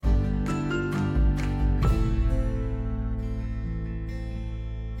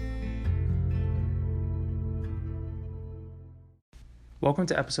Welcome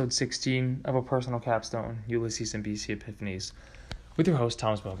to episode 16 of A Personal Capstone, Ulysses and BC Epiphanies, with your host,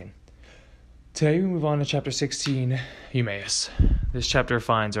 Thomas Bogan. Today we move on to chapter 16, Eumaeus. This chapter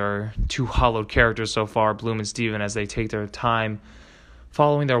finds our two hollowed characters so far, Bloom and Stephen, as they take their time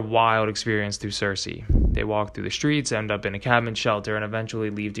following their wild experience through Circe. They walk through the streets, end up in a cabin shelter, and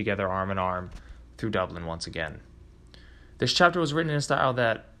eventually leave together arm in arm through Dublin once again. This chapter was written in a style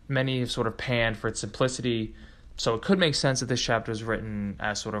that many have sort of panned for its simplicity, so it could make sense that this chapter is written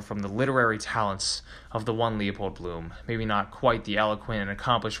as sort of from the literary talents of the one Leopold Bloom, maybe not quite the eloquent and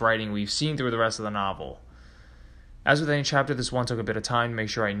accomplished writing we've seen through the rest of the novel. As with any chapter, this one took a bit of time to make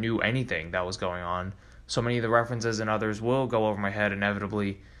sure I knew anything that was going on. So many of the references and others will go over my head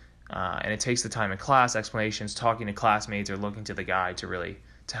inevitably, and it takes the time in class, explanations, talking to classmates, or looking to the guide to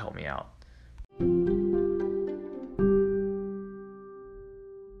help me out.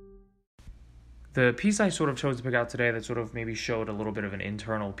 The piece I sort of chose to pick out today that sort of maybe showed a little bit of an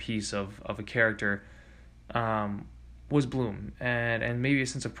internal piece of a character was Bloom, and maybe a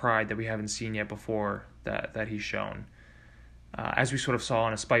sense of pride that we haven't seen yet before that he's shown. As we sort of saw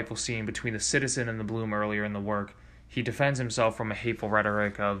in a spiteful scene between the citizen and the Bloom earlier in the work, he defends himself from a hateful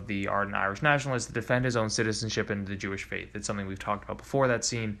rhetoric of the ardent Irish nationalists to defend his own citizenship and the Jewish faith. It's something we've talked about before that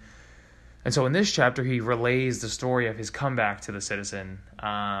scene. And so in this chapter, he relays the story of his comeback to the citizen,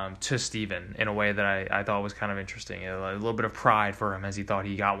 to Stephen, in a way that I thought was kind of interesting. A little bit of pride for him as he thought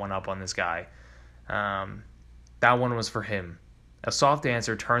he got one up on this guy. That one was for him. A soft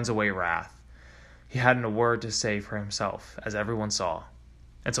answer turns away wrath. He hadn't a word to say for himself, as everyone saw.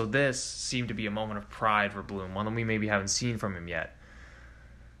 And so this seemed to be a moment of pride for Bloom, one that we maybe haven't seen from him yet.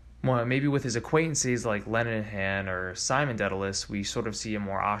 Well, maybe with his acquaintances like Lenihan or Simon Dedalus, we sort of see a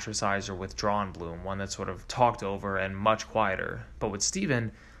more ostracized or withdrawn Bloom, one that's sort of talked over and much quieter. But with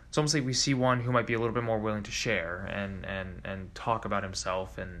Stephen, it's almost like we see one who might be a little bit more willing to share and talk about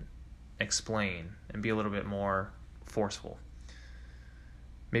himself and explain and be a little bit more forceful.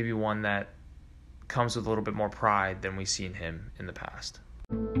 Maybe one that comes with a little bit more pride than we've seen him in the past.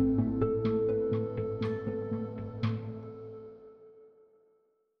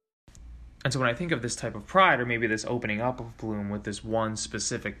 And so when I think of this type of pride, or maybe this opening up of Bloom with this one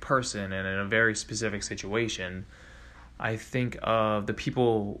specific person and in a very specific situation, I think of the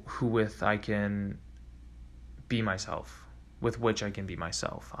people with I can be myself, with which I can be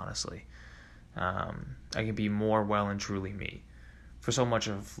myself, honestly. I can be more well and truly me. For so much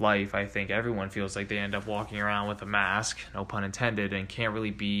of life, I think everyone feels like they end up walking around with a mask, no pun intended, and can't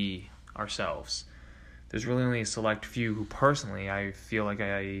really be ourselves. There's really only a select few who personally I feel like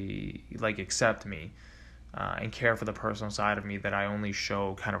accept me and care for the personal side of me that I only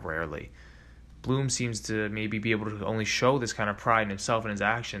show kind of rarely. Bloom seems to maybe be able to only show this kind of pride in himself and his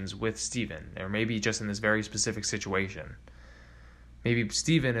actions with Stephen, or maybe just in this very specific situation. Maybe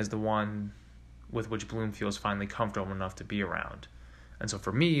Stephen is the one with which Bloom feels finally comfortable enough to be around. And so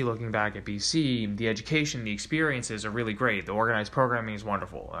for me, looking back at BC, the education, the experiences are really great. The organized programming is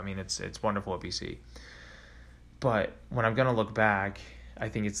wonderful. I mean, it's wonderful at BC. But when I'm going to look back, I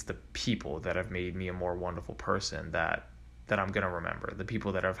think it's the people that have made me a more wonderful person that I'm going to remember, the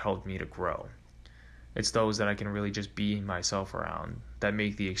people that have helped me to grow. It's those that I can really just be myself around that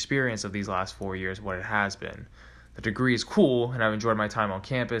make the experience of these last 4 years what it has been. The degree is cool, and I've enjoyed my time on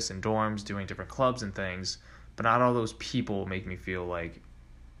campus and dorms, doing different clubs and things, but not all those people make me feel like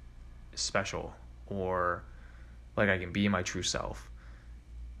special or like I can be my true self.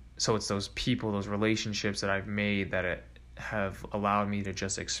 So it's those people, those relationships that I've made that have allowed me to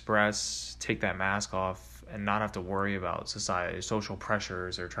just express, take that mask off, and not have to worry about society, social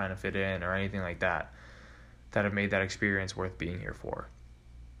pressures, or trying to fit in, or anything like that have made that experience worth being here for.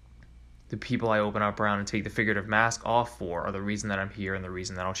 The people I open up around and take the figurative mask off for are the reason that I'm here and the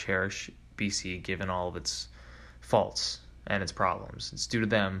reason that I'll cherish BC given all of its faults and its problems. It's due to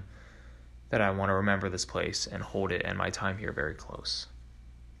them that I want to remember this place and hold it and my time here very close.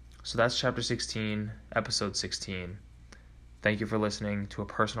 So that's chapter 16, episode 16. Thank you for listening to A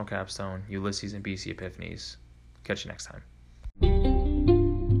Personal Capstone, Ulysses and BC Epiphanies. Catch you next time.